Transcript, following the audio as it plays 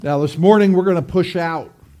Now this morning we're going to push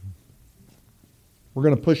out. We're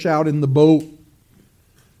going to push out in the boat.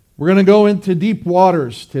 We're going to go into deep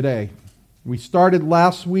waters today. We started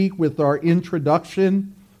last week with our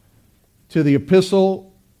introduction to the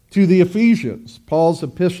epistle to the Ephesians, Paul's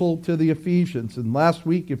epistle to the Ephesians. And last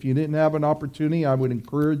week, if you didn't have an opportunity, I would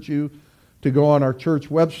encourage you to go on our church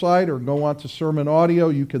website or go on to Sermon Audio.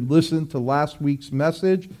 You can listen to last week's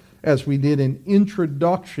message as we did an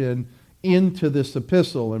introduction into this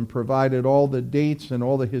epistle and provided all the dates and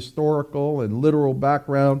all the historical and literal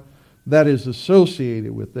background that is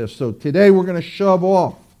associated with this. So today we're going to shove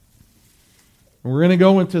off. We're going to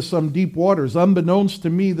go into some deep waters. Unbeknownst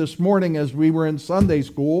to me this morning as we were in Sunday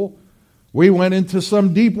school, we went into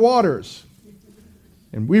some deep waters.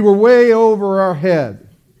 And we were way over our head.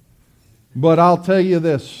 But I'll tell you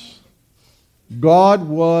this, God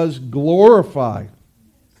was glorified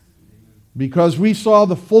because we saw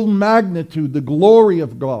the full magnitude, the glory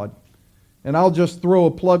of God. And I'll just throw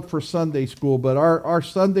a plug for Sunday school, but our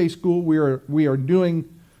Sunday school, we are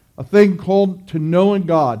doing a thing called to knowing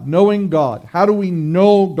God. Knowing God. How do we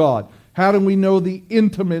know God? How do we know the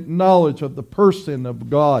intimate knowledge of the person of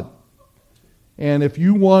God? And if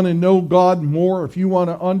you want to know God more, if you want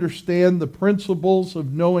to understand the principles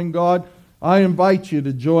of knowing God, I invite you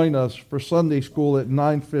to join us for Sunday school at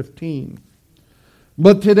 9:15.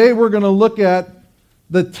 But today we're going to look at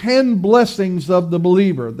the 10 blessings of the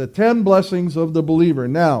believer. The 10 blessings of the believer.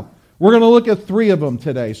 Now, we're going to look at 3 of them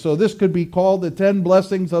today. So this could be called the 10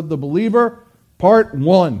 blessings of the believer, part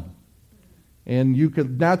 1. And you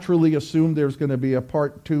could naturally assume there's going to be a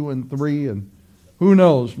part 2 and 3, and who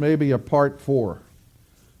knows, maybe a part 4.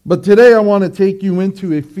 But today I want to take you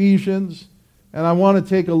into Ephesians, and I want to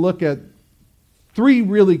take a look at 3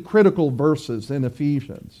 really critical verses in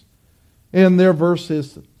Ephesians. And they're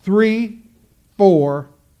verses 3, 4,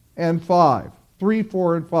 and 5. 3,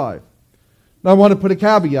 4, and 5. Now I want to put a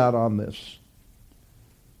caveat on this.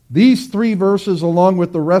 These 3 verses, along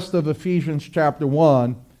with the rest of Ephesians chapter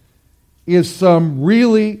 1, is some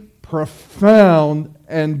really profound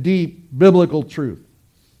and deep biblical truth,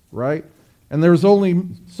 right? And there's only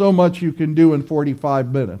so much you can do in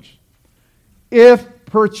 45 minutes. If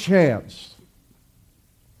perchance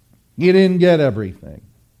you didn't get everything,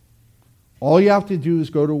 all you have to do is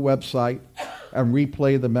go to a website and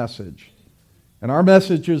replay the message. And our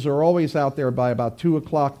messages are always out there by about 2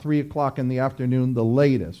 o'clock, 3 o'clock in the afternoon, the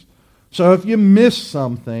latest. So if you miss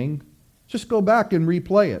something, just go back and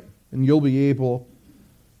replay it, and you'll be able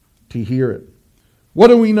to hear it. What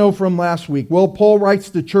do we know from last week? Well, Paul writes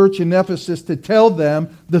to the church in Ephesus to tell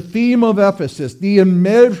them the theme of Ephesus, the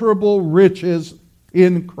immeasurable riches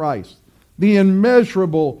in Christ. The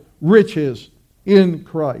immeasurable riches in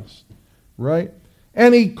Christ. Right?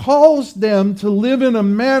 And he calls them to live in a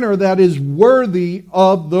manner that is worthy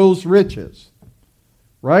of those riches.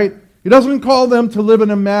 Right? He doesn't call them to live in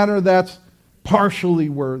a manner that's partially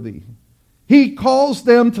worthy. He calls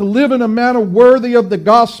them to live in a manner worthy of the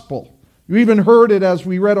gospel. You even heard it as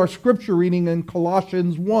we read our scripture reading in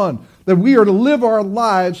Colossians 1, that we are to live our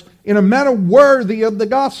lives in a manner worthy of the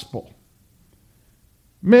gospel.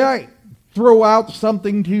 May I throw out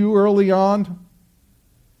something to you early on?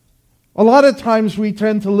 A lot of times we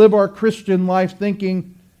tend to live our Christian life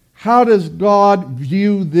thinking, how does God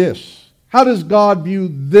view this? How does God view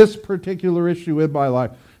this particular issue in my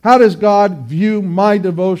life? How does God view my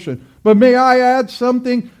devotion? But may I add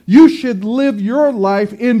something? You should live your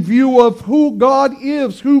life in view of who God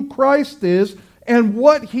is, who Christ is, and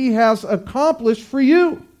what He has accomplished for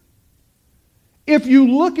you. If you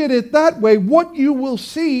look at it that way, what you will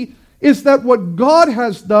see is that what God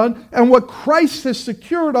has done and what Christ has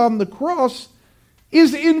secured on the cross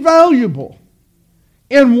is invaluable.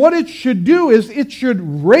 And what it should do is it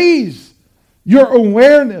should raise your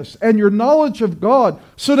awareness and your knowledge of God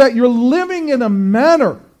so that you're living in a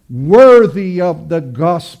manner worthy of the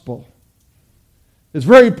gospel. It's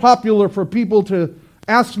very popular for people to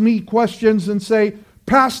ask me questions and say,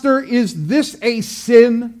 Pastor, is this a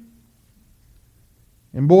sin?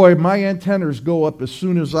 And boy, my antennas go up as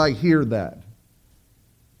soon as I hear that.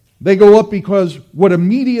 They go up because what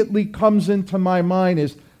immediately comes into my mind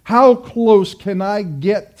is, how close can I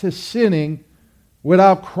get to sinning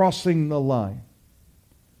without crossing the line?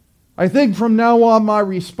 I think from now on my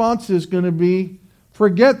response is going to be,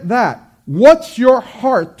 forget that. What's your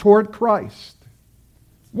heart toward Christ?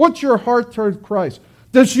 What's your heart toward Christ?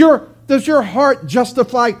 Does your heart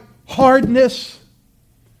justify hardness?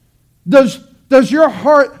 Does your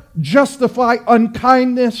heart justify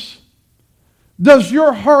unkindness? Does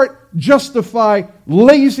your heart justify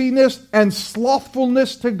laziness and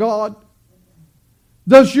slothfulness to God?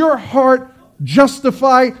 Does your heart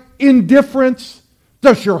justify indifference?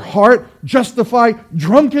 Does your heart justify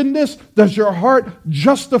drunkenness? Does your heart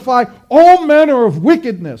justify all manner of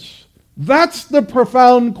wickedness? That's the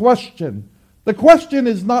profound question. The question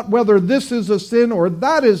is not whether this is a sin or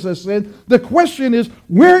that is a sin. The question is,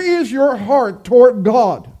 where is your heart toward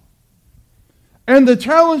God? And the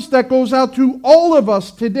challenge that goes out to all of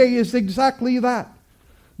us today is exactly that.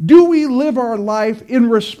 Do we live our life in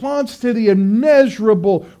response to the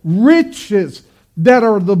immeasurable riches that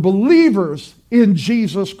are the believers in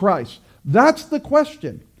Jesus Christ? That's the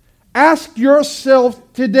question. Ask yourself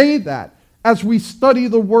today that as we study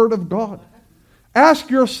the Word of God. Ask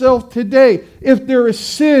yourself today if there is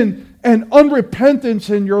sin and unrepentance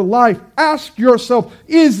in your life. Ask yourself,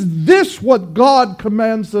 is this what God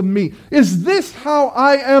commands of me? Is this how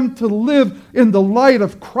I am to live in the light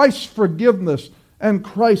of Christ's forgiveness and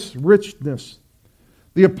Christ's richness?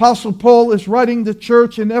 The Apostle Paul is writing the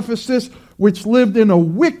church in Ephesus, which lived in a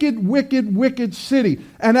wicked city.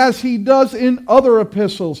 And as he does in other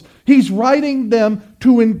epistles, he's writing them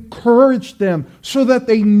to encourage them so that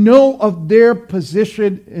they know of their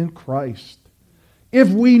position in Christ. If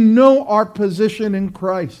we know our position in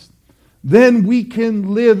Christ, then we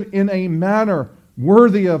can live in a manner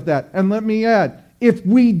worthy of that. And let me add, if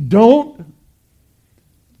we don't,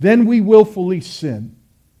 then we willfully sin.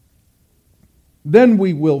 Then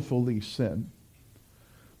we willfully sin.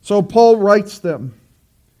 So Paul writes them.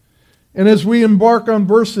 And as we embark on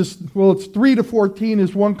verses, it's 3 to 14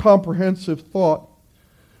 is one comprehensive thought.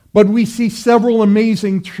 But we see several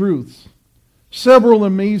amazing truths. Several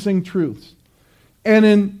amazing truths. And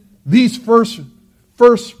in these first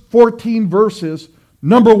 14 verses,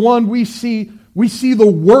 number one, we see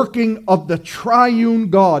the working of the triune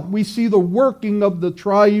God. We see the working of the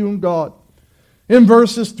triune God. In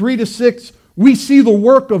verses 3 to 6, we see the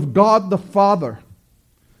work of God the Father.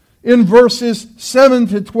 In verses 7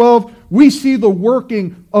 to 12, we see the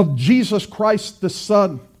working of Jesus Christ the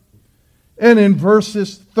Son. And in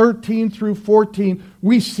verses 13 through 14,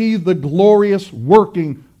 we see the glorious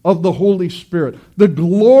working of the Holy Spirit. The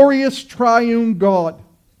glorious triune God.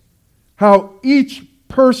 How each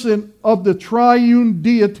person of the triune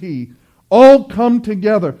deity all come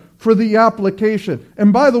together for the application.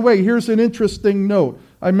 And by the way, here's an interesting note.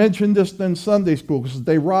 I mentioned this in Sunday school because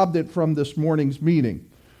they robbed it from this morning's meeting.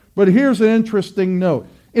 But here's an interesting note.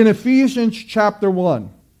 In Ephesians chapter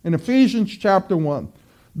 1,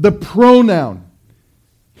 the pronoun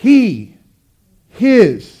he,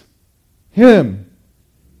 his, him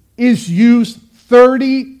is used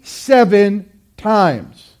 37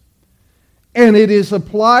 times. And it is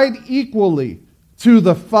applied equally to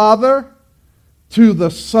the Father, to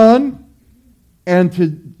the Son, and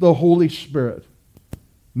to the Holy Spirit.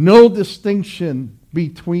 No distinction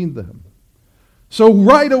between them. So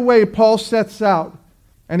right away, Paul sets out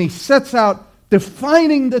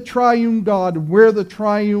defining the triune God, where the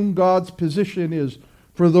triune God's position is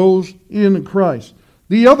for those in Christ.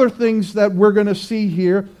 The other things that we're going to see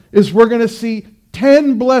here is we're going to see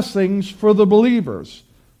 10 blessings for the believers.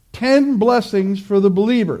 10 blessings for the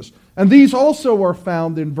believers. And these also are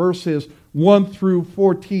found in verses 1 through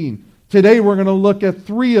 14. Today we're going to look at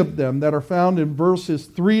 3 of them that are found in verses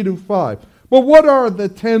 3 to 5. But what are the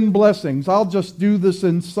 10 blessings? I'll just do this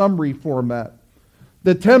in summary format.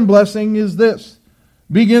 The 10 blessing is this.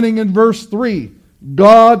 Beginning in verse 3,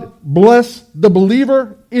 God bless the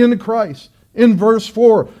believer in Christ. In verse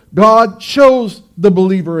 4, God chose the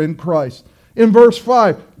believer in Christ. In verse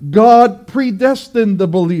 5, God predestined the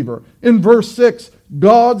believer. In verse 6,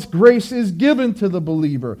 God's grace is given to the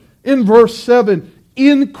believer. In verse 7,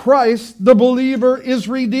 in Christ the believer is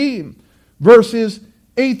redeemed. Verses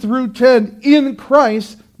 8 through 10, in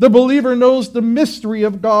Christ the believer knows the mystery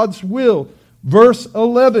of God's will. Verse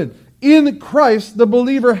 11, in Christ the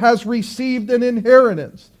believer has received an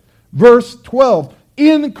inheritance. Verse 12,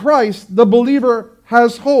 in Christ the believer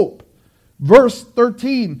has hope. Verse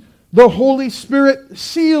 13, the Holy Spirit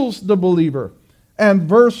seals the believer. And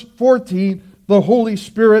verse 14, the Holy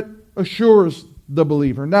Spirit assures the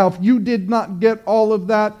believer. Now, if you did not get all of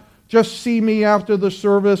that, just see me after the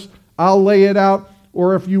service. I'll lay it out.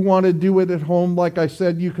 Or if you want to do it at home, like I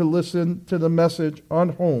said, you can listen to the message on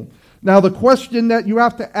home. Now, the question that you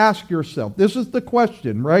have to ask yourself, this is the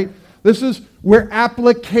question, right? This is where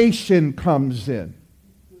application comes in.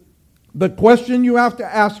 The question you have to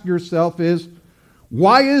ask yourself is,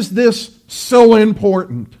 why is this so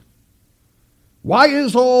important? Why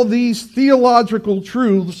is all these theological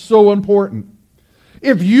truths so important?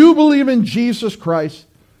 If you believe in Jesus Christ,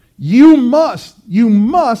 you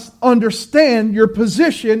must understand your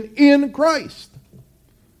position in Christ.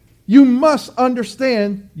 You must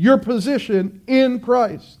understand your position in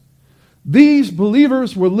Christ. These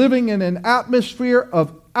believers were living in an atmosphere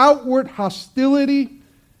of outward hostility,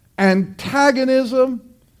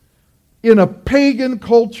 antagonism, in a pagan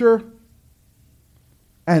culture.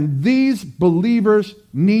 And these believers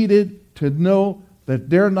needed to know that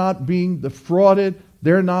they're not being defrauded,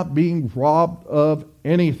 they're not being robbed of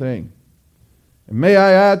anything. And may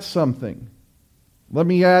I add something? Let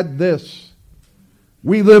me add this.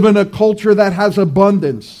 We live in a culture that has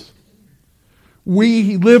abundance.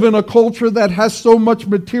 We live in a culture that has so much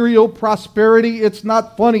material prosperity, it's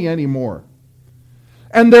not funny anymore.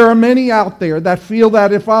 And there are many out there that feel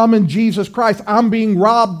that if I'm in Jesus Christ, I'm being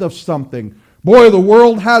robbed of something. Boy, the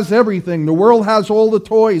world has everything. The world has all the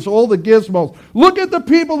toys, all the gizmos. Look at the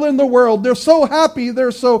people in the world. They're so happy. They're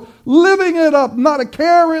so living it up. Not a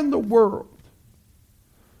care in the world.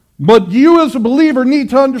 But you as a believer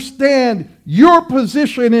need to understand your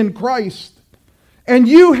position in Christ. And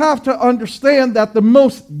you have to understand that the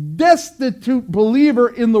most destitute believer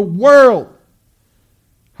in the world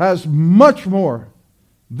has much more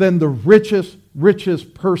than the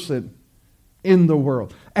richest person in the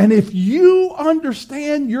world. And if you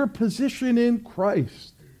understand your position in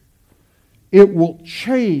Christ, it will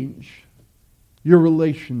change your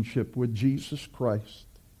relationship with Jesus Christ.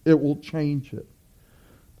 It will change it.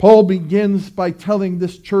 Paul begins by telling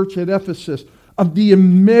this church at Ephesus of the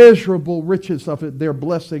immeasurable riches of their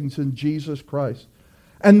blessings in Jesus Christ.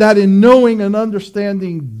 And that in knowing and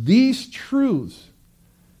understanding these truths,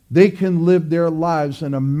 they can live their lives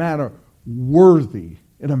in a manner worthy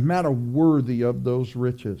of those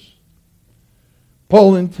riches.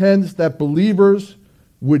 Paul intends that believers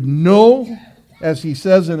would know, as he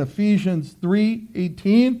says in Ephesians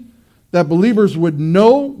 3:18, that believers would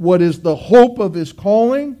know what is the hope of his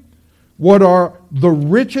calling, what are the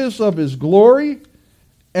riches of his glory,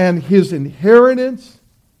 and his inheritance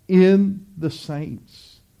in the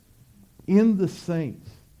saints. In the saints.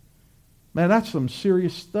 Man, that's some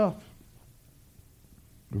serious stuff.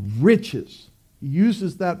 Riches. He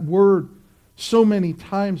uses that word so many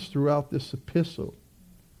times throughout this epistle.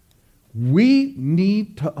 We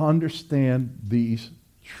need to understand these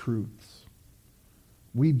truths.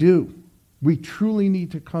 We do. We truly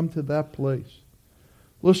need to come to that place.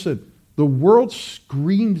 Listen, the world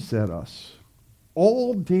screams at us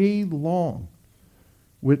all day long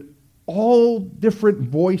with all different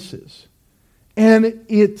voices. And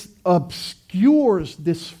it obscures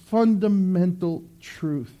this fundamental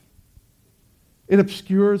truth. It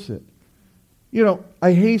obscures it. You know,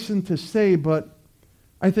 I hasten to say, but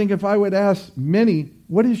I think if I would ask many,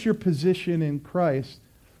 what is your position in Christ?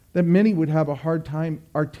 That many would have a hard time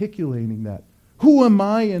articulating that. Who am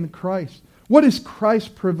I in Christ? What has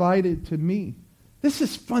Christ provided to me? This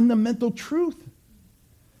is fundamental truth.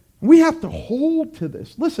 We have to hold to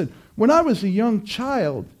this. Listen, when I was a young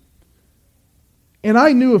child, and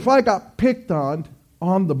I knew if I got picked on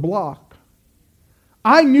the block,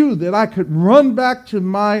 I knew that I could run back to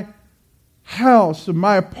my house and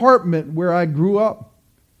my apartment where I grew up.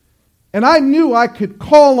 And I knew I could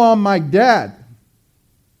call on my dad.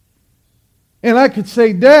 And I could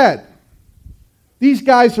say, Dad, these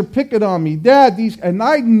guys are picking on me. Dad, and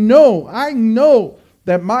I know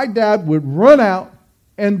that my dad would run out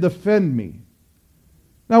and defend me.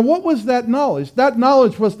 Now, what was that knowledge? That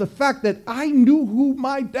knowledge was the fact that I knew who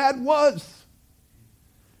my dad was.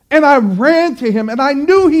 And I ran to him, and I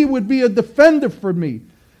knew he would be a defender for me.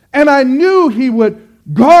 And I knew he would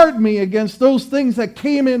guard me against those things that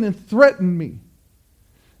came in and threatened me.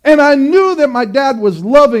 And I knew that my dad was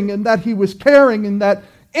loving and that he was caring and that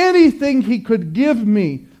anything he could give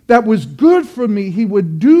me that was good for me, he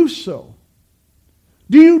would do so.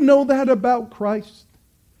 Do you know that about Christ?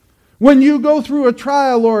 When you go through a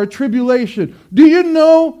trial or a tribulation, do you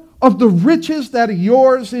know of the riches that are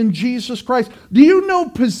yours in Jesus Christ? Do you know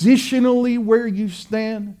positionally where you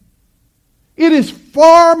stand? It is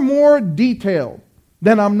far more detailed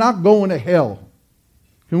than I'm not going to hell.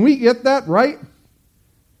 Can we get that right?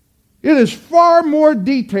 It is far more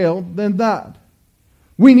detailed than that.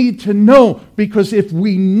 We need to know, because if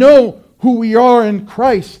we know who we are in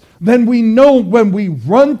Christ, then we know when we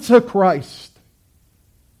run to Christ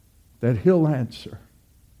that He'll answer,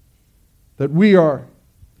 that we are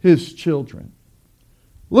His children.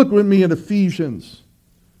 Look with me at Ephesians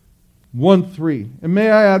 1:3. And may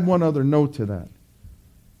I add one other note to that.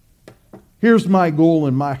 Here's my goal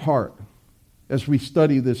in my heart as we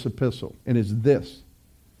study this epistle, and it's this: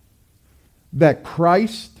 that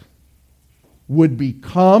Christ would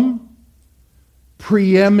become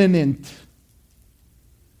preeminent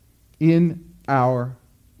in our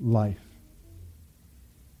life.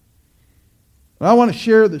 And I want to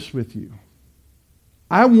share this with you.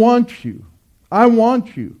 I want you.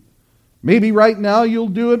 Maybe right now you'll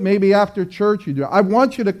do it. Maybe after church you do it. I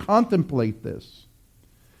want you to contemplate this.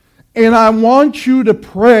 And I want you to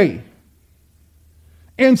pray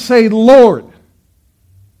and say, Lord,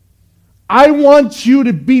 I want you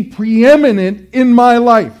to be preeminent in my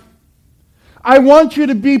life. I want you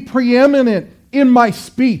to be preeminent in my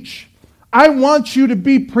speech. I want you to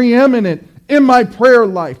be preeminent in my prayer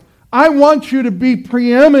life. I want you to be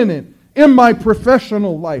preeminent in my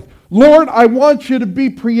professional life. Lord, I want you to be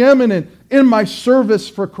preeminent in my service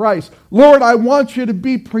for Christ. Lord, I want you to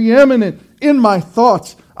be preeminent in my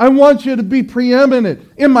thoughts. I want you to be preeminent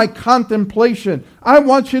in my contemplation. I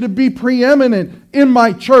want you to be preeminent in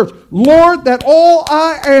my church. Lord, that all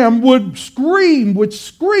I am would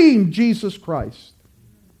scream Jesus Christ.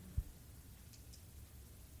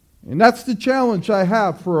 And that's the challenge I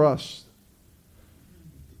have for us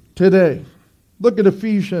today. Look at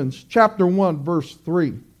Ephesians chapter 1, verse 3.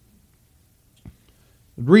 It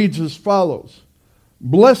reads as follows.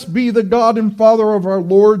 Blessed be the God and Father of our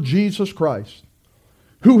Lord Jesus Christ,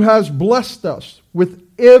 who has blessed us with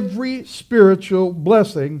every spiritual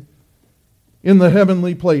blessing in the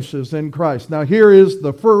heavenly places in Christ. Now here is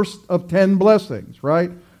the first of 10 blessings,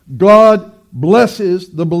 right? God blesses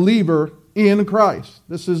the believer in Christ.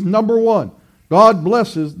 This is number one. God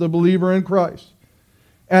blesses the believer in Christ.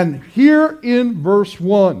 And here in verse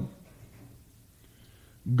 1,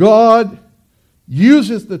 God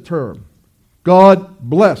uses the term, God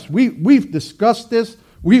bless. We've discussed this.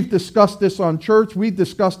 We've discussed this on church. We've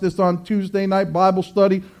discussed this on Tuesday night Bible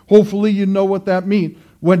study. Hopefully you know what that means.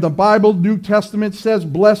 When the Bible, New Testament says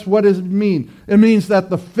bless, what does it mean? It means that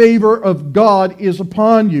the favor of God is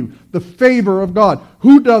upon you. The favor of God.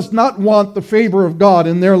 Who does not want the favor of God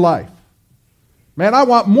in their life? Man, I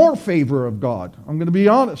want more favor of God. I'm going to be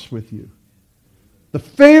honest with you. The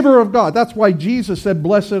favor of God. That's why Jesus said,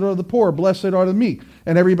 blessed are the poor, blessed are the meek.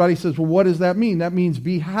 And everybody says, well, what does that mean? That means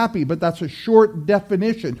be happy, but that's a short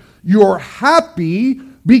definition. You're happy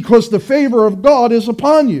because the favor of God is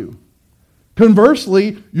upon you.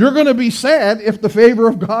 Conversely, you're going to be sad if the favor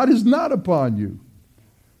of God is not upon you.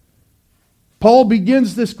 Paul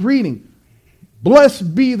begins this greeting.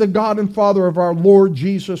 Blessed be the God and Father of our Lord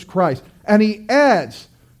Jesus Christ. And he adds,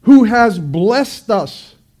 who has blessed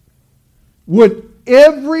us with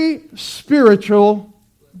every spiritual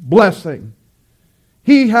blessing.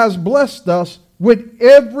 He has blessed us with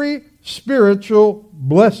every spiritual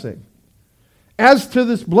blessing. As to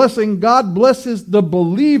this blessing, God blesses the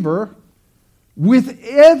believer with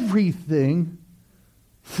everything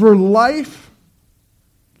for life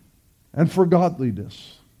and for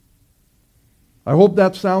godliness. I hope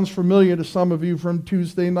that sounds familiar to some of you from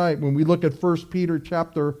Tuesday night when we look at 1 Peter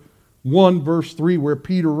chapter 1 verse 3 where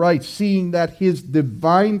Peter writes, seeing that his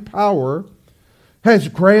divine power has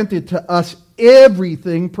granted to us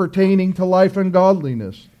everything pertaining to life and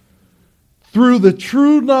godliness through the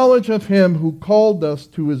true knowledge of him who called us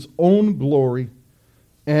to his own glory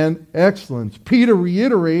and excellence. Peter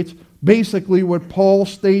reiterates basically what Paul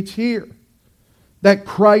states here, that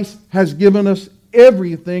Christ has given us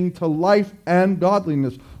everything to life and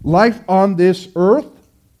godliness. Life on this earth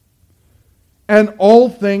and all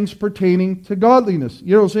things pertaining to godliness.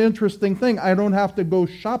 You know, it's an interesting thing. I don't have to go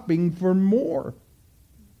shopping for more.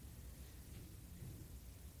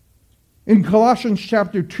 In Colossians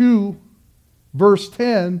chapter 2, verse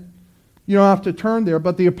 10, you don't have to turn there,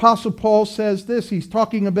 but the Apostle Paul says this. He's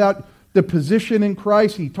talking about the position in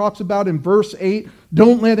Christ. He talks about in verse 8,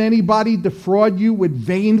 don't let anybody defraud you with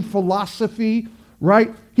vain philosophy,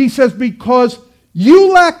 right? He says, because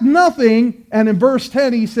you lack nothing. And in verse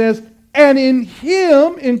 10 he says, and in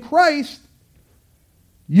him, in Christ,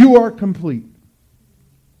 you are complete.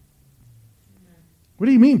 What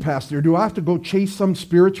do you mean, Pastor? Do I have to go chase some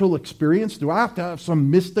spiritual experience? Do I have to have some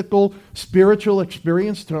mystical spiritual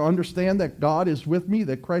experience to understand that God is with me,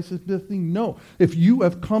 that Christ is with me? No. If you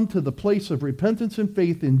have come to the place of repentance and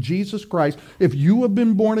faith in Jesus Christ, if you have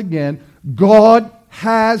been born again, God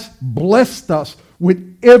has blessed us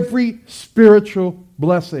with every spiritual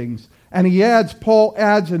blessings. And Paul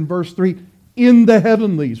adds in verse 3, in the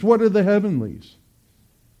heavenlies. What are the heavenlies?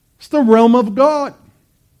 It's the realm of God.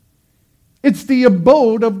 It's the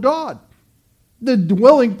abode of God, the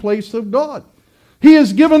dwelling place of God. He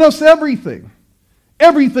has given us everything.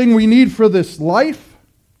 Everything we need for this life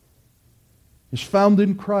is found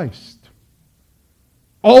in Christ.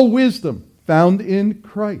 All wisdom found in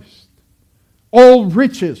Christ. All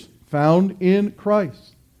riches found in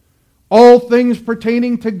Christ. All things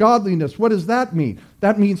pertaining to godliness. What does that mean?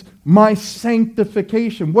 That means my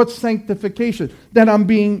sanctification. What's sanctification? That I'm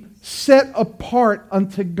being set apart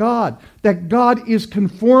unto God. That God is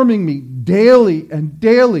conforming me daily and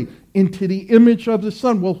daily into the image of the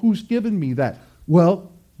Son. Well, who's given me that?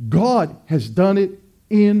 Well, God has done it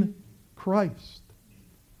in Christ.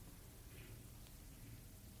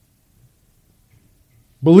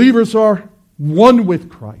 Believers are one with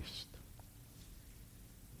Christ.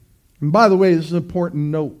 And by the way, this is an important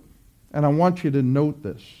note, and I want you to note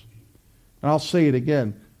this. And I'll say it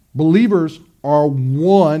again. Believers are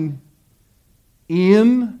one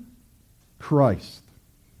in Christ.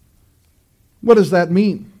 What does that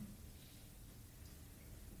mean?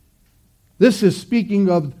 This is speaking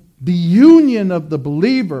of the union of the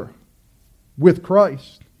believer with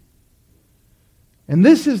Christ. And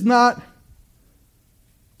this is not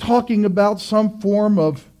talking about some form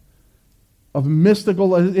of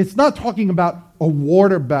mystical, it's not talking about a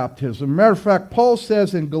water baptism. Matter of fact, Paul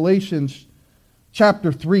says in Galatians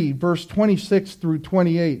chapter 3, verse 26 through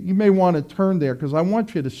 28, you may want to turn there because I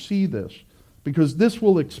want you to see this, because this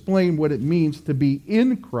will explain what it means to be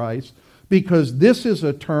in Christ, because this is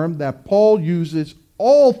a term that Paul uses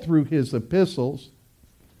all through his epistles,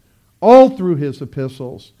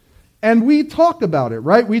 and we talk about it,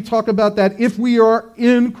 right? We talk about that if we are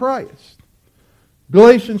in Christ.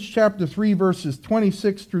 Galatians chapter 3, verses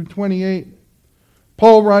 26 through 28.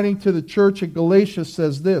 Paul, writing to the church at Galatia,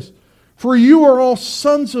 says this, "For you are all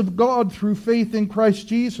sons of God through faith in Christ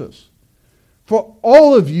Jesus. For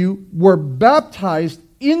all of you were baptized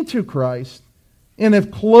into Christ and have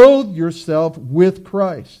clothed yourself with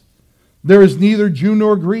Christ. There is neither Jew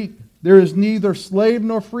nor Greek. There is neither slave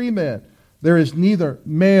nor free man. There is neither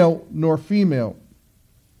male nor female.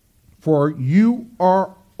 For you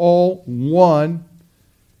are all one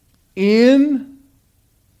in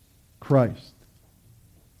Christ."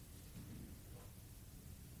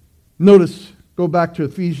 Notice, go back to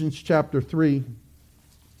Ephesians chapter 3.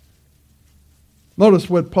 Notice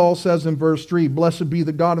what Paul says in verse 3. "Blessed be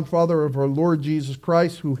the God and Father of our Lord Jesus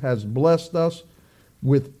Christ, who has blessed us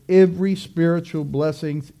with every spiritual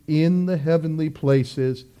blessing in the heavenly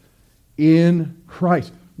places in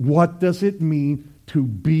Christ." What does it mean to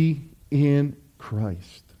be in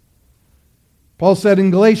Christ? Paul said in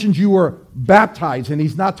Galatians, you were baptized, and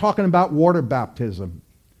he's not talking about water baptism.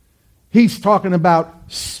 He's talking about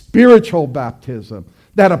spiritual baptism.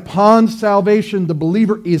 That upon salvation, the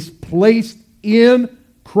believer is placed in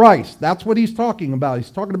Christ. That's what he's talking about. He's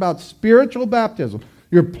talking about spiritual baptism.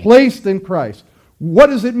 You're placed in Christ. What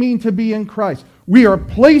does it mean to be in Christ? We are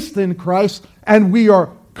placed in Christ, and we are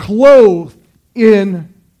clothed in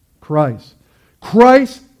Christ.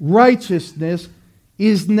 Christ's righteousness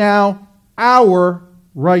is now our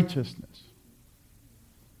righteousness.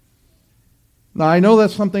 Now, I know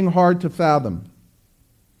that's something hard to fathom,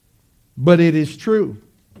 but it is true.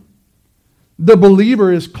 The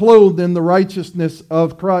believer is clothed in the righteousness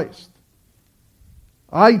of Christ.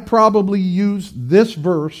 I probably use this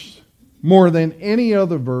verse more than any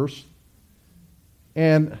other verse,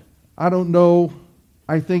 and I don't know,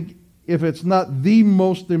 I think if it's not the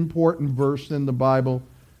most important verse in the Bible,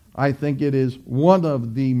 I think it is one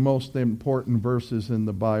of the most important verses in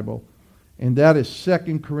the Bible, and that is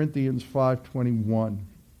 2 Corinthians 5:21.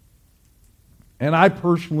 And I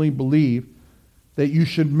personally believe that you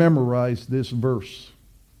should memorize this verse.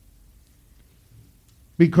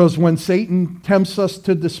 Because when Satan tempts us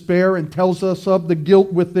to despair and tells us of the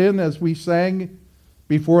guilt within, as we sang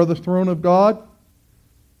before the throne of God,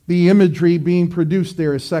 the imagery being produced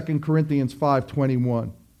there is 2 Corinthians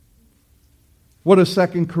 5:21. What does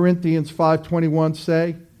 2 Corinthians 5:21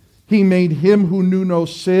 say? He made him who knew no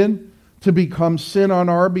sin to become sin on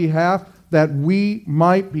our behalf, that we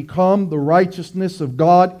might become the righteousness of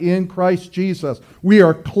God in Christ Jesus. We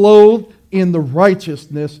are clothed in the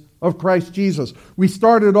righteousness of Christ Jesus. We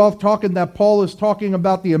started off talking that Paul is talking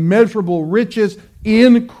about the immeasurable riches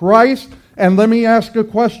in Christ. And let me ask a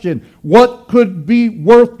question. What could be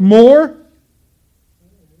worth more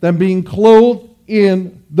than being clothed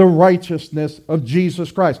in the righteousness of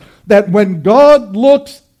Jesus Christ? That when God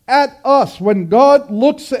looks at us, when God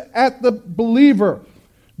looks at the believer,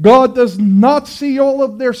 God does not see all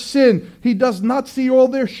of their sin. He does not see all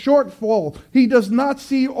their shortfall. He does not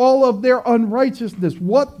see all of their unrighteousness.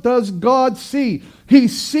 What does God see? He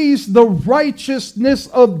sees the righteousness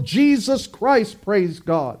of Jesus Christ, praise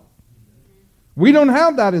God. We don't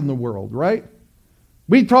have that in the world, right?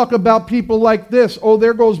 We talk about people like this. Oh,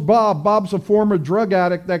 there goes Bob. Bob's a former drug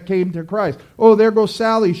addict that came to Christ. Oh, there goes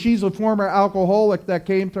Sally. She's a former alcoholic that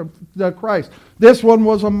came to Christ. This one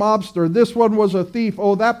was a mobster. This one was a thief.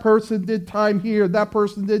 Oh, that person did time here. That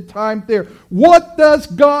person did time there. What does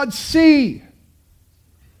God see?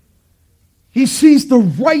 He sees the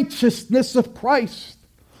righteousness of Christ.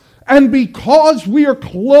 And because we are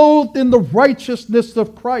clothed in the righteousness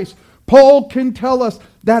of Christ, Paul can tell us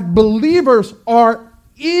that believers are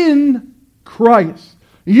in Christ.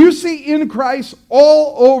 You see in Christ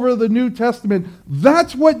all over the New Testament.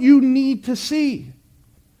 That's what you need to see.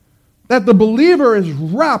 That the believer is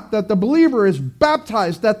wrapped, that the believer is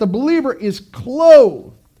baptized, that the believer is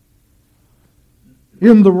clothed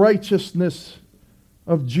in the righteousness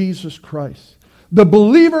of Jesus Christ. The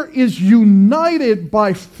believer is united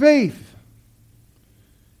by faith.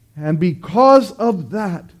 And because of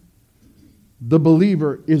that, the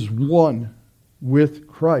believer is one with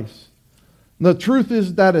Christ. The truth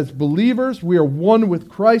is that as believers, we are one with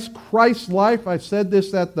Christ. Christ's life, I said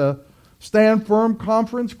this at the Stand Firm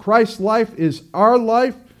conference, Christ's life is our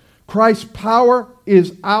life. Christ's power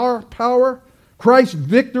is our power. Christ's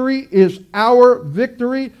victory is our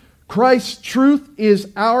victory. Christ's truth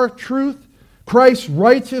is our truth. Christ's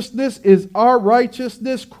righteousness is our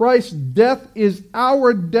righteousness. Christ's death is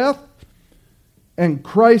our death. And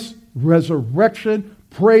Christ's resurrection,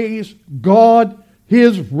 praise God,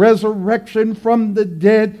 His resurrection from the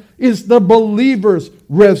dead is the believer's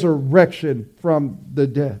resurrection from the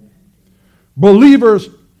dead. Believers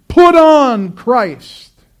put on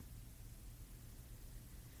Christ.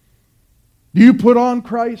 Do you put on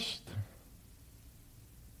Christ?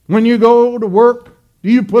 When you go to work, do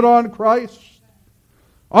you put on Christ?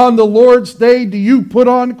 On the Lord's Day, do you put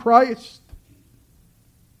on Christ?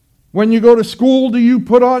 When you go to school, do you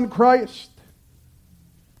put on Christ?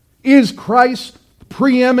 Is Christ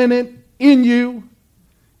preeminent in you?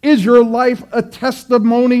 Is your life a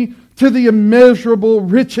testimony to the immeasurable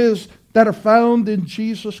riches that are found in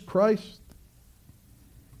Jesus Christ?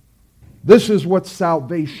 This is what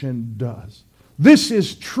salvation does. This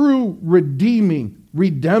is true redeeming,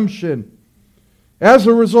 redemption. As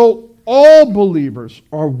a result, all believers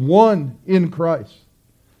are one in Christ.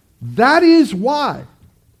 That is why,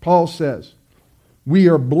 Paul says, we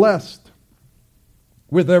are blessed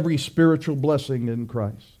with every spiritual blessing in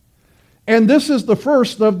Christ. And this is the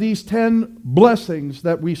first of these 10 blessings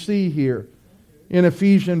that we see here in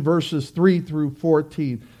Ephesians verses 3 through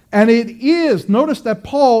 14. And it is, notice that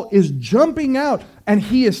Paul is jumping out and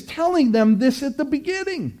he is telling them this at the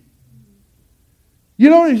beginning. You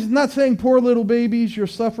know, he's not saying, poor little babies, you're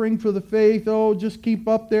suffering for the faith. Oh, just keep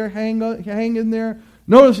up there, hang in there.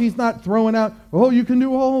 Notice he's not throwing out, oh, you can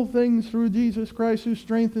do all things through Jesus Christ who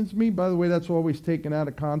strengthens me. By the way, that's always taken out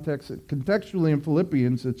of context. Contextually in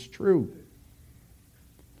Philippians, it's true.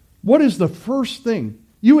 What is the first thing?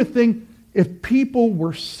 You would think if people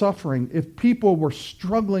were suffering, if people were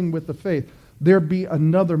struggling with the faith, there'd be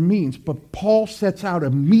another means. But Paul sets out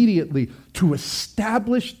immediately to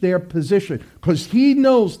establish their position because he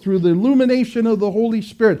knows through the illumination of the Holy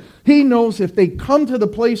Spirit, he knows if they come to the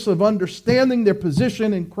place of understanding their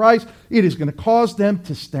position in Christ, it is going to cause them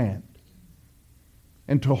to stand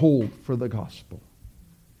and to hold for the gospel.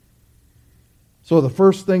 So the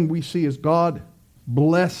first thing we see is God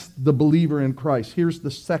bless the believer in Christ. Here's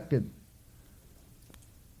the second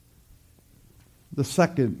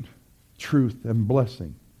truth and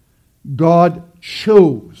blessing. God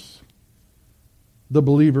chose the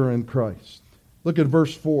believer in Christ. Look at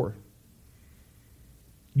verse 4.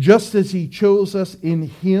 Just as He chose us in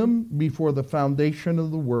Him before the foundation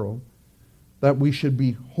of the world, that we should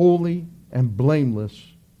be holy and blameless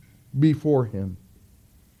before Him.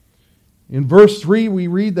 In verse 3, we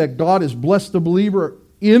read that God has blessed the believer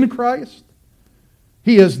in Christ.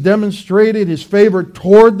 He has demonstrated His favor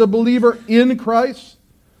toward the believer in Christ.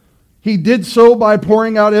 He did so by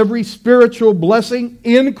pouring out every spiritual blessing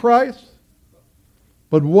in Christ.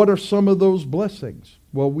 But what are some of those blessings?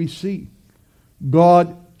 Well, we see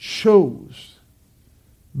God chose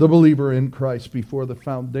the believer in Christ before the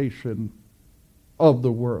foundation of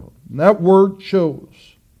the world. And that word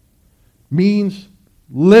chose means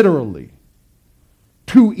literally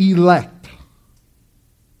to elect.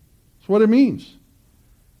 That's what it means.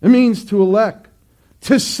 It means to elect,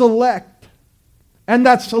 to select. And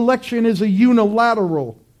that selection is a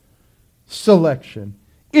unilateral selection.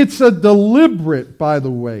 It's a deliberate, by the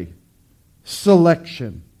way,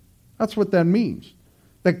 selection. That's what that means.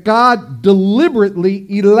 That God deliberately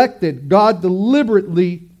elected. God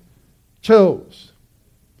deliberately chose.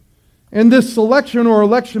 And this selection or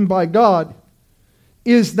election by God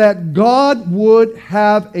is that God would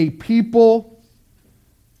have a people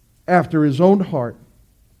after his own heart.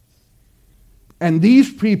 And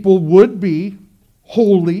these people would be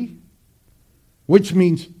holy, which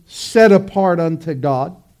means set apart unto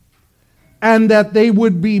God, and that they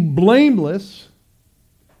would be blameless,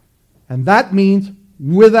 and that means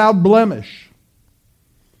without blemish.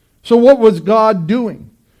 So what was God doing?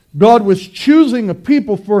 God was choosing a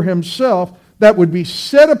people for himself that would be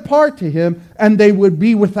set apart to him, and they would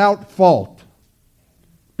be without fault.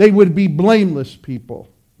 They would be blameless people.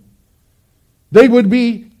 They would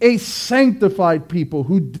be a sanctified people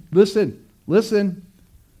who, listen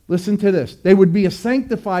to this. They would be a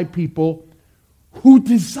sanctified people who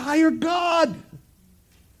desire God.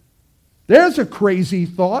 There's a crazy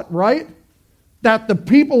thought, right? That the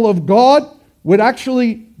people of God would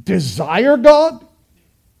actually desire God.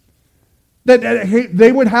 That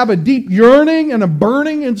they would have a deep yearning and a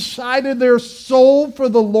burning inside of their soul for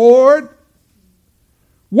the Lord.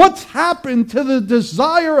 What's happened to the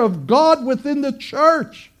desire of God within the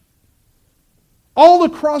church? All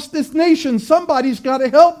across this nation, somebody's got to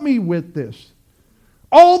help me with this.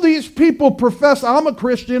 All these people profess, I'm a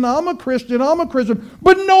Christian, I'm a Christian, I'm a Christian,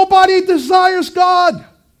 but nobody desires God.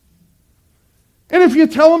 And if you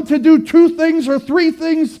tell them to do 2 things or 3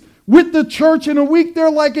 things with the church in a week,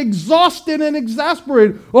 they're like exhausted and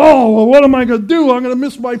exasperated. Oh, well, what am I going to do? I'm going to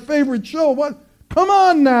miss my favorite show. What? Come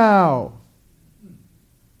on now.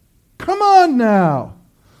 Come on now.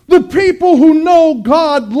 The people who know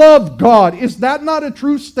God love God. Is that not a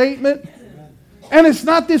true statement? And it's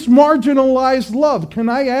not this marginalized love. Can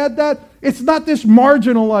I add that? It's not this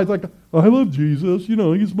marginalized, like, I love Jesus,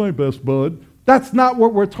 he's my best bud. That's not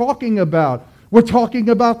what we're talking about. We're talking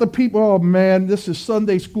about the people, oh man, this is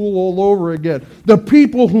Sunday school all over again. The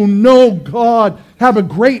people who know God have a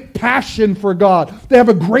great passion for God. They have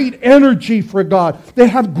a great energy for God. They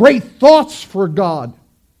have great thoughts for God.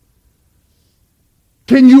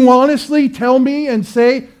 Can you honestly tell me and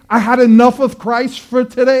say, I had enough of Christ for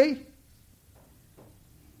today?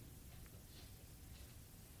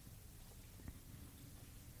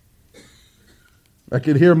 I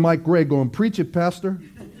could hear Mike Gray going, preach it, Pastor.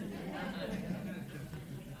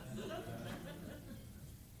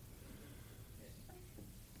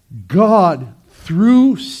 God,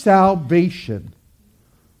 through salvation,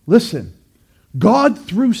 listen, God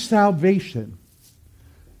through salvation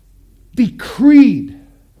decreed,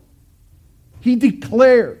 he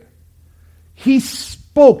declared, he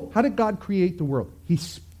spoke. How did God create the world? He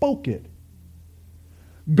spoke it.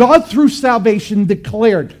 God through salvation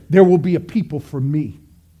declared, there will be a people for me.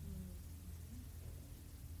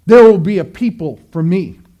 There will be a people for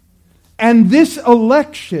me. And this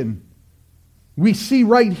election, we see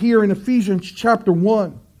right here in Ephesians chapter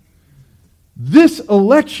 1, this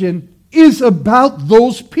election is about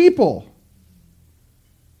those people.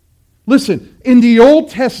 Listen, in the Old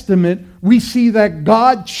Testament, we see that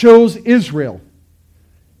God chose Israel.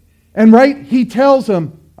 And right, he tells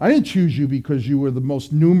them, I didn't choose you because you were the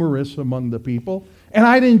most numerous among the people. And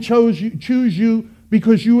I didn't choose you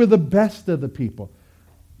because you were the best of the people.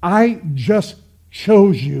 I just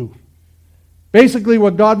chose you. Basically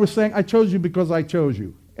what God was saying, I chose you because I chose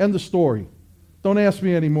you. End of story. Don't ask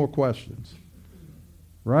me any more questions.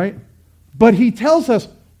 Right? But he tells us,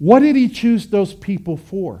 what did he choose those people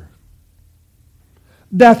for?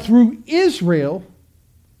 That through Israel,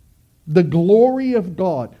 the glory of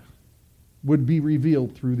God would be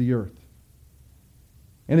revealed through the earth.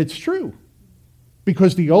 And it's true.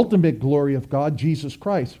 Because the ultimate glory of God, Jesus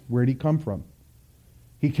Christ, where did he come from?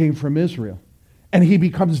 He came from Israel. And he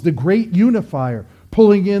becomes the great unifier,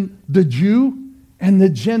 pulling in the Jew and the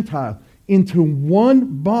Gentile into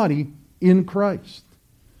one body in Christ.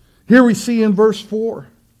 Here we see in verse 4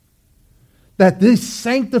 that these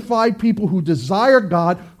sanctified people who desire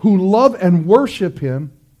God, who love and worship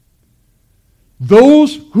him,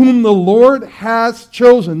 those whom the Lord has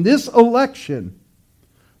chosen, this election,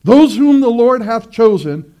 those whom the Lord hath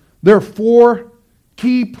chosen, there are 4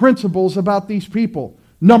 key principles about these people.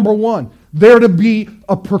 Number 1, they're to be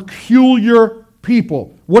a peculiar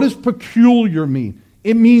people. What does peculiar mean?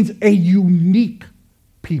 It means a unique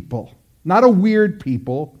people. Not a weird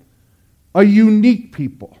people, a unique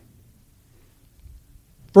people.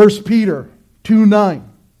 1 Peter 2:9.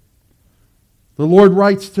 The Lord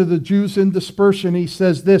writes to the Jews in dispersion, he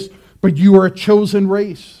says this, but you are a chosen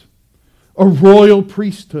race, a royal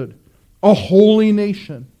priesthood, a holy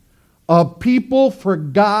nation, a people for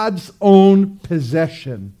God's own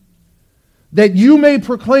possession, that you may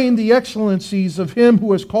proclaim the excellencies of him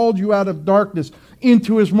who has called you out of darkness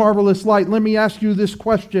into his marvelous light. Let me ask you this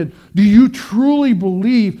question. Do you truly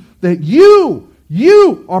believe that you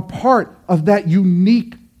You are part of that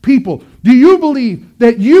unique people. Do you believe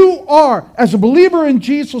that you are, as a believer in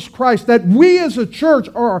Jesus Christ, that we as a church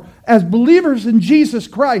are, as believers in Jesus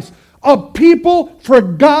Christ, a people for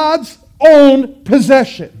God's own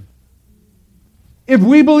possession? If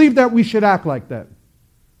we believe that, we should act like that.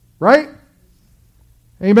 Right?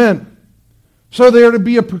 Amen. So they're to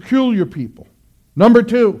be a peculiar people. Number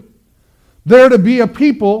 2, they're to be a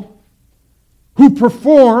people who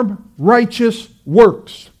perform righteous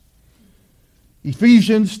works.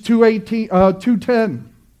 Ephesians 2:10.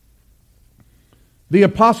 The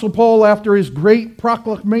Apostle Paul, after his great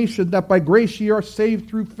proclamation that by grace ye are saved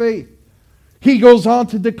through faith, he goes on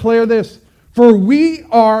to declare this: for we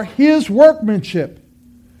are his workmanship,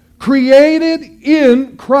 created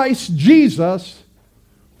in Christ Jesus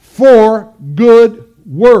for good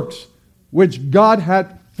works, which God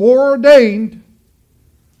had foreordained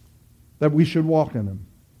that we should walk in them.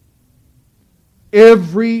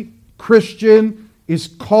 Every Christian is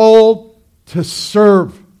called to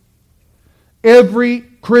serve. Every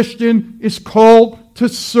Christian is called to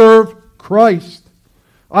serve Christ.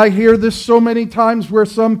 I hear this so many times where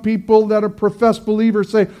some people that are professed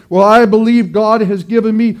believers say, well, I believe God has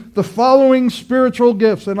given me the following spiritual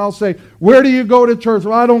gifts. And I'll say, where do you go to church?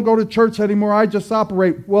 Well, I don't go to church anymore. I just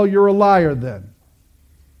operate. Well, you're a liar then.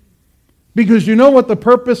 Because you know what the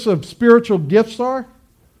purpose of spiritual gifts are?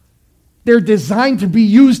 They're designed to be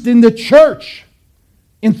used in the church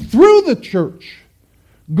and through the church.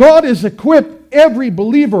 God has equipped every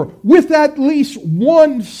believer with at least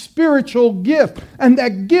one spiritual gift, and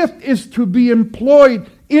that gift is to be employed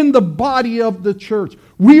in the body of the church.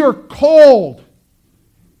 We are called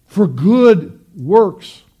for good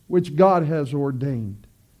works which God has ordained.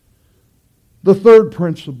 The third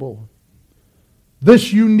principle,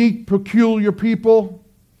 this unique, peculiar people,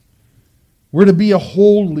 we're to be a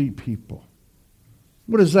holy people.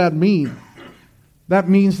 What does that mean? That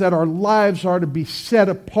means that our lives are to be set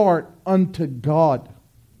apart unto God.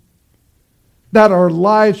 That our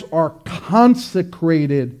lives are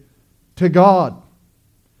consecrated to God.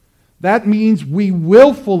 That means we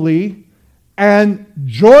willfully and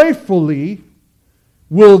joyfully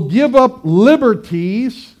will give up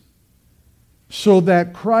liberties so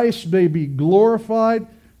that Christ may be glorified,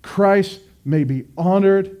 Christ may be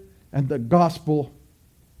honored, and the gospel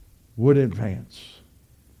would advance.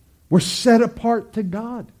 We're set apart to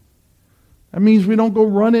God. That means we don't go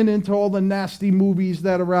running into all the nasty movies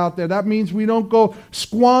that are out there. That means we don't go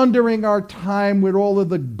squandering our time with all of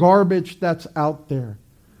the garbage that's out there.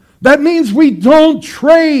 That means we don't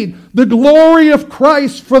trade the glory of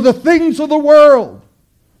Christ for the things of the world.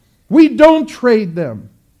 We don't trade them.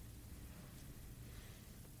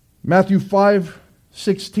 Matthew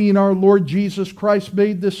 5:16, our Lord Jesus Christ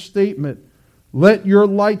made this statement: let your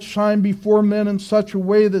light shine before men in such a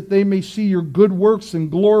way that they may see your good works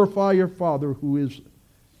and glorify your Father who is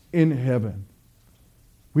in heaven.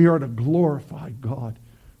 We are to glorify God.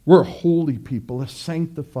 We're a holy people, a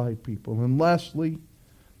sanctified people. And lastly,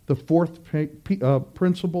 the fourth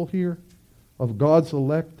principle here of God's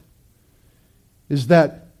elect is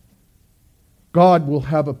that God will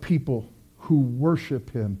have a people who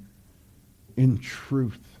worship Him in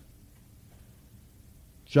truth.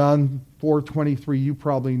 John 4:23, you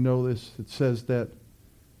probably know this. It says that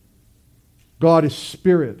God is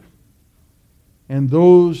spirit, and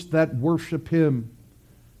those that worship Him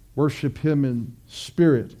in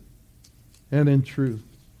spirit and in truth.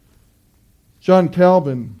 John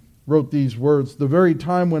Calvin wrote these words: the very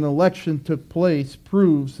time when election took place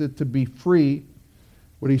proves it to be free.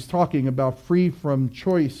 What he's talking about, free from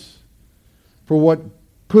choice for what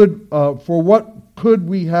could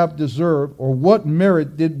we have deserved, or what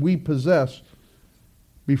merit did we possess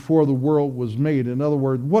before the world was made? In other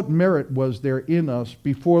words, what merit was there in us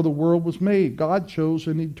before the world was made? God chose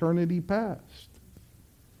in eternity past.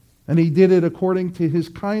 And He did it according to His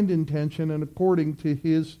kind intention and according to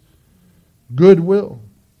His good will.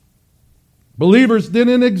 Believers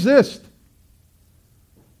didn't exist,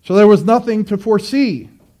 so there was nothing to foresee.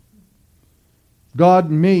 God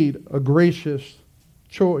made a gracious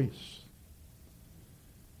choice.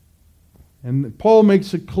 And Paul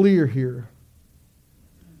makes it clear here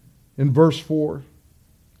in verse 4.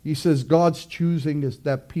 He says God's choosing is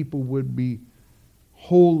that people would be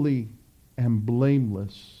holy and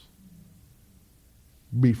blameless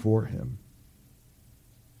before Him.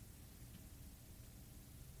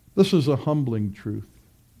 This is a humbling truth.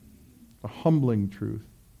 A humbling truth.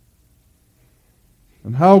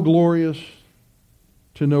 And how glorious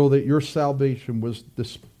to know that your salvation was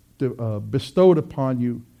bestowed upon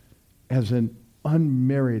you as an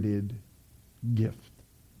unmerited gift.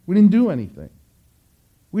 We didn't do anything.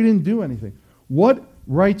 We didn't do anything. What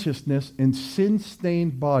righteousness in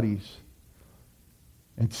sin-stained bodies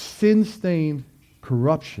and sin-stained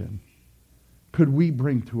corruption could we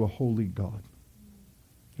bring to a holy God?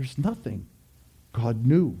 There's nothing. God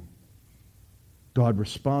knew. God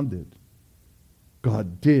responded.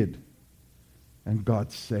 God did. And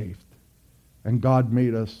God saved. And God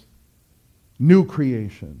made us new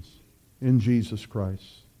creations in Jesus Christ.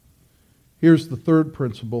 Here's the third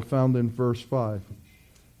principle found in verse 5.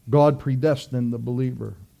 God predestined the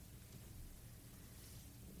believer.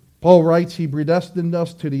 Paul writes, He predestined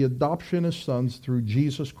us to the adoption as sons through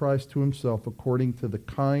Jesus Christ to Himself according to the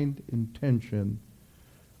kind intention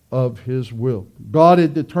of His will. God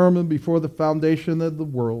had determined before the foundation of the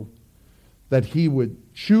world that He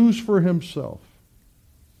would choose for Himself.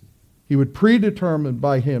 He would predetermine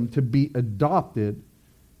by Him to be adopted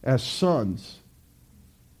as sons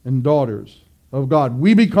and daughters of God.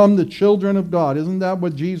 We become the children of God. Isn't that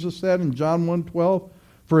what Jesus said in John 1:12?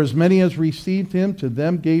 For as many as received Him, to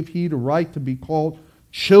them gave He the right to be called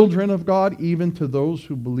children of God, even to those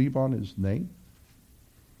who believe on His name.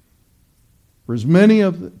 For as many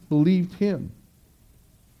of believed Him.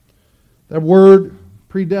 That word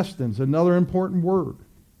predestines, another important word.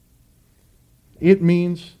 It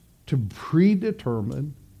means to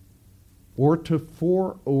predetermine or to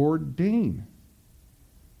foreordain.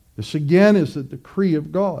 This again is the decree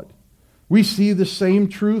of God. We see the same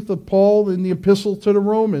truth of Paul in the epistle to the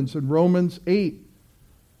Romans in Romans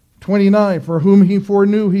 8:29. For whom He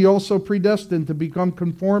foreknew, He also predestined to become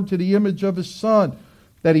conformed to the image of His Son,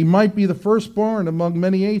 that He might be the firstborn among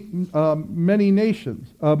many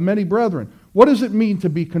nations, many brethren. What does it mean to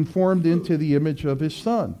be conformed into the image of His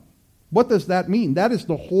Son? What does that mean? That is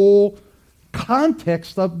the whole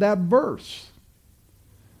context of that verse.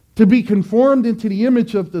 To be conformed into the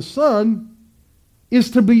image of the Son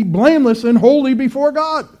is to be blameless and holy before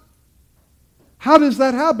God. How does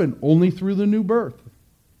that happen? Only through the new birth.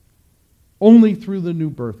 Only through the new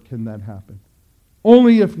birth can that happen.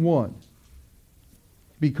 Only if one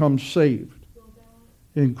becomes saved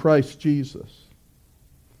in Christ Jesus.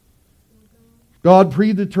 God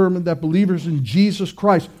predetermined that believers in Jesus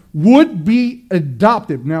Christ would be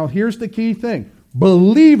adopted. Now here's the key thing.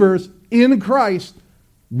 Believers in Christ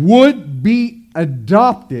would be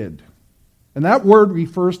adopted. And that word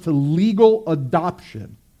refers to legal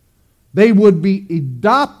adoption. They would be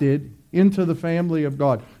adopted into the family of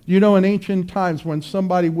God. You know, in ancient times when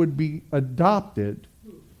somebody would be adopted,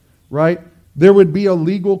 right, there would be a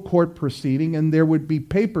legal court proceeding and there would be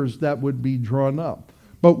papers that would be drawn up.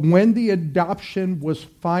 But when the adoption was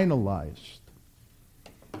finalized,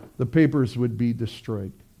 the papers would be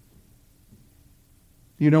destroyed.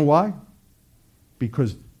 You know why?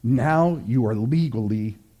 Because now you are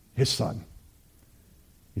legally His son.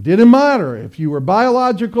 It didn't matter if you were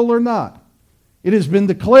biological or not. It has been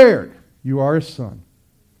declared you are His son.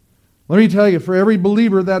 Let me tell you, for every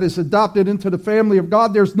believer that is adopted into the family of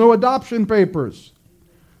God, there's no adoption papers.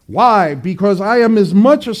 Why? Because I am as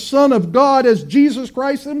much a son of God as Jesus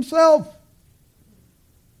Christ Himself.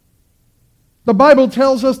 The Bible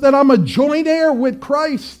tells us that I'm a joint heir with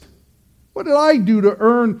Christ. What did I do to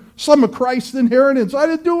earn some of Christ's inheritance? I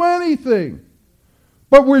didn't do anything.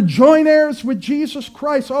 But we're joint heirs with Jesus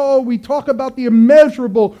Christ. Oh, we talk about the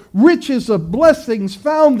immeasurable riches of blessings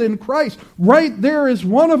found in Christ. Right there is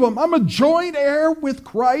one of them. I'm a joint heir with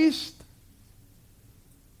Christ.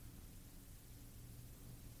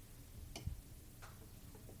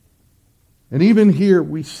 And even here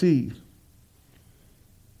we see,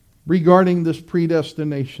 regarding this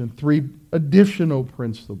predestination, 3 additional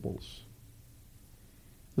principles.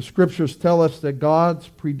 The Scriptures tell us that God's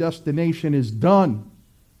predestination is done.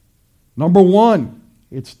 Number 1,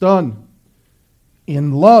 it's done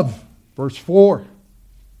in love. Verse 4.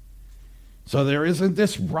 So there isn't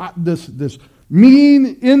this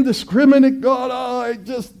mean, indiscriminate God.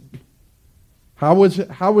 How was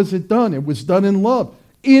it done? It was done in love.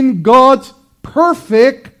 In God's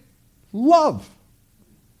perfect love.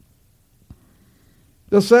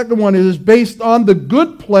 The second one is based on the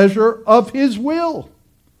good pleasure of His will.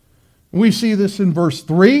 We see this in verse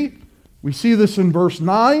 3. We see this in verse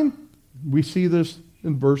 9. We see this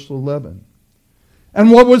in verse 11.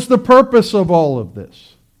 And what was the purpose of all of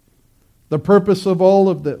this? The purpose of all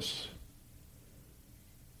of this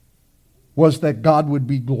was that God would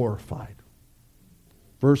be glorified.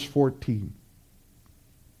 Verse 14.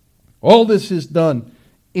 All this is done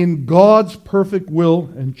in God's perfect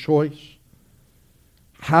will and choice.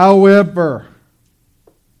 However,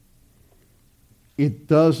 it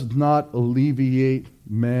does not alleviate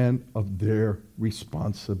man of their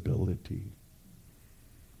responsibility.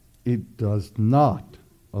 It does not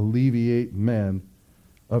alleviate man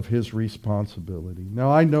of his responsibility.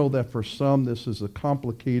 Now, I know that for some this is a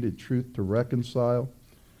complicated truth to reconcile.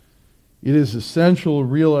 It is essential to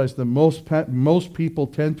realize that most people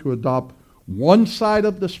tend to adopt one side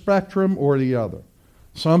of the spectrum or the other.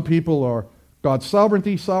 Some people are God's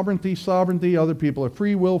sovereignty, sovereignty, sovereignty. Other people are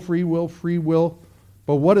free will, free will, free will.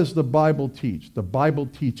 But what does the Bible teach? The Bible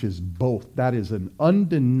teaches both. That is an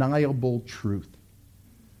undeniable truth.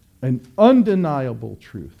 An undeniable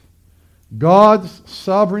truth. God's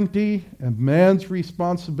sovereignty and man's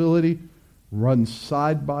responsibility run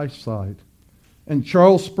side by side. And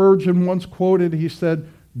Charles Spurgeon once quoted, he said,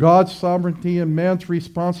 God's sovereignty and man's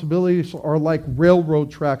responsibilities are like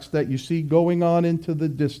railroad tracks that you see going on into the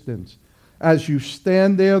distance. As you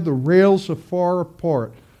stand there, the rails are far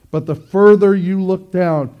apart. But the further you look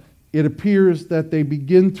down, it appears that they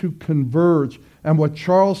begin to converge. And what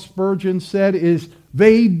Charles Spurgeon said is,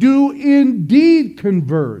 they do indeed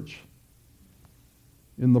converge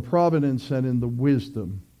in the providence and in the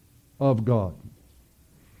wisdom of God.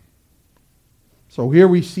 So here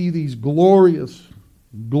we see these glorious,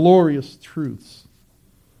 glorious truths.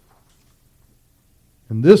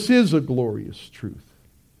 And this is a glorious truth.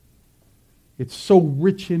 It's so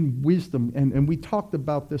rich in wisdom. And we talked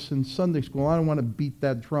about this in Sunday school. I don't want to beat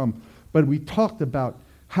that drum. But we talked about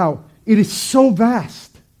how it is so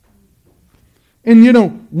vast.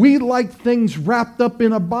 And we like things wrapped up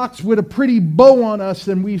in a box with a pretty bow on us.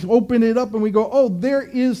 And we open it up and we go, oh, there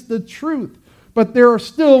is the truth. But there are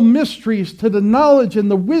still mysteries to the knowledge and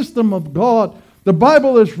the wisdom of God. The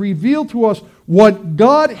Bible has revealed to us what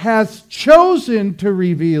God has chosen to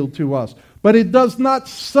reveal to us. But it does not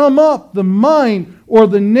sum up the mind or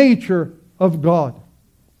the nature of God.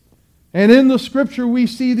 And in the Scripture we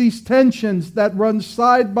see these tensions that run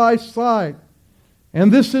side by side.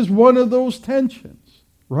 And this is one of those tensions,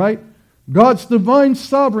 right? God's divine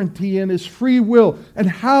sovereignty and His free will and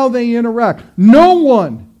how they interact. No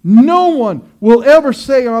one will ever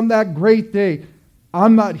say on that great day,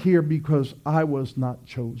 I'm not here because I was not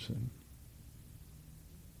chosen.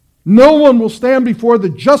 No one will stand before the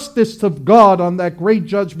justice of God on that great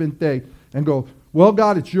judgment day and go, well,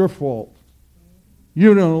 God, it's your fault.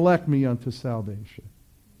 You didn't elect me unto salvation.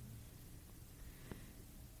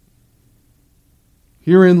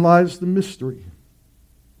 Herein lies the mystery.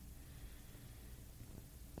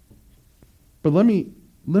 But let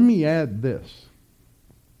me add this.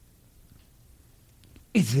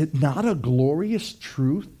 Is it not a glorious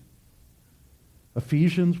truth?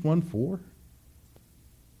 Ephesians 1:4.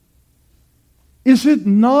 Is it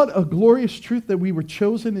not a glorious truth that we were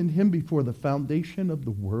chosen in Him before the foundation of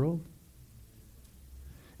the world?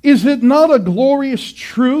 Is it not a glorious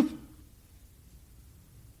truth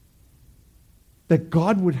that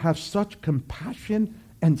God would have such compassion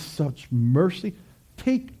and such mercy?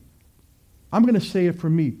 I'm going to say it for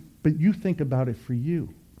me, but you think about it for you.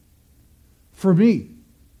 For me,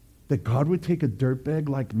 that God would take a dirtbag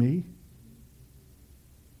like me,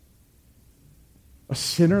 a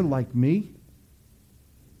sinner like me,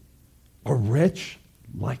 a wretch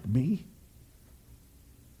like me,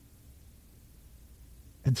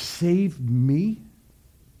 and save me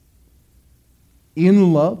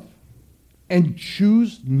in love and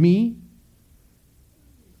choose me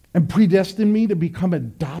and predestine me to become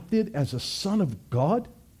adopted as a son of God?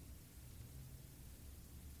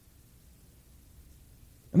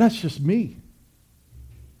 And that's just me.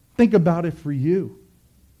 Think about it for you.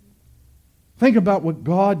 Think about what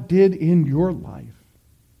God did in your life.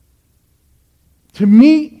 To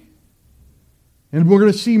me, and we're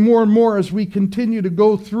going to see more and more as we continue to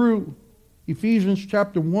go through Ephesians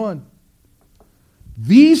chapter 1,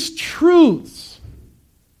 these truths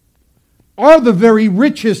are the very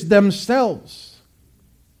riches themselves.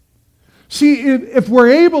 See, if we're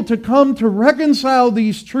able to come to reconcile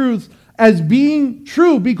these truths as being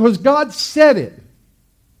true because God said it.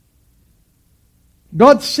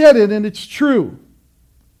 God said it and it's true.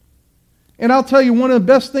 And I'll tell you, one of the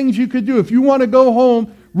best things you could do, if you want to go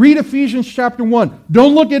home, read Ephesians chapter 1.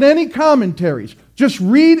 Don't look at any commentaries. Just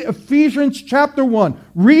read Ephesians chapter 1.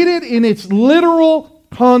 Read it in its literal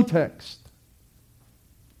context.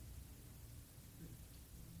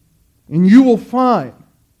 And you will find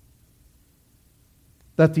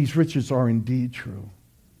that these riches are indeed true.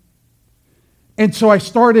 And so I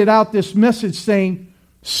started out this message saying,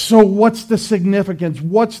 so what's the significance?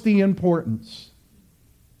 What's the importance?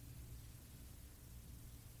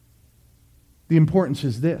 The importance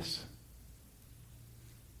is this.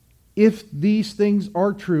 If these things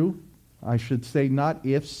are true, I should say not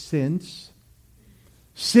if, since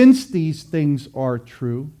these things are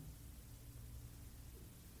true,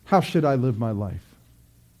 how should I live my life?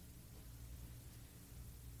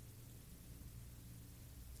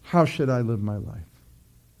 How should I live my life?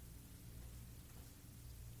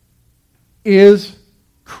 Is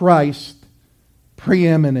Christ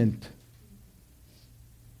preeminent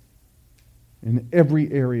in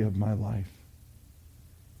every area of my life?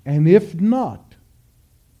 And if not,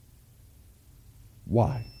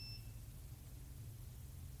 why?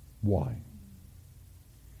 Why?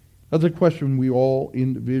 That's a question we all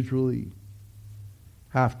individually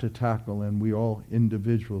have to tackle, and we all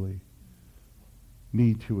individually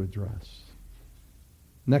need to address.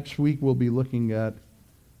 Next week we'll be looking at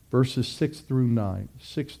verses 6 through 9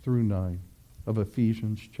 of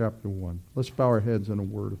Ephesians chapter 1. Let's bow our heads in a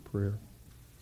word of prayer.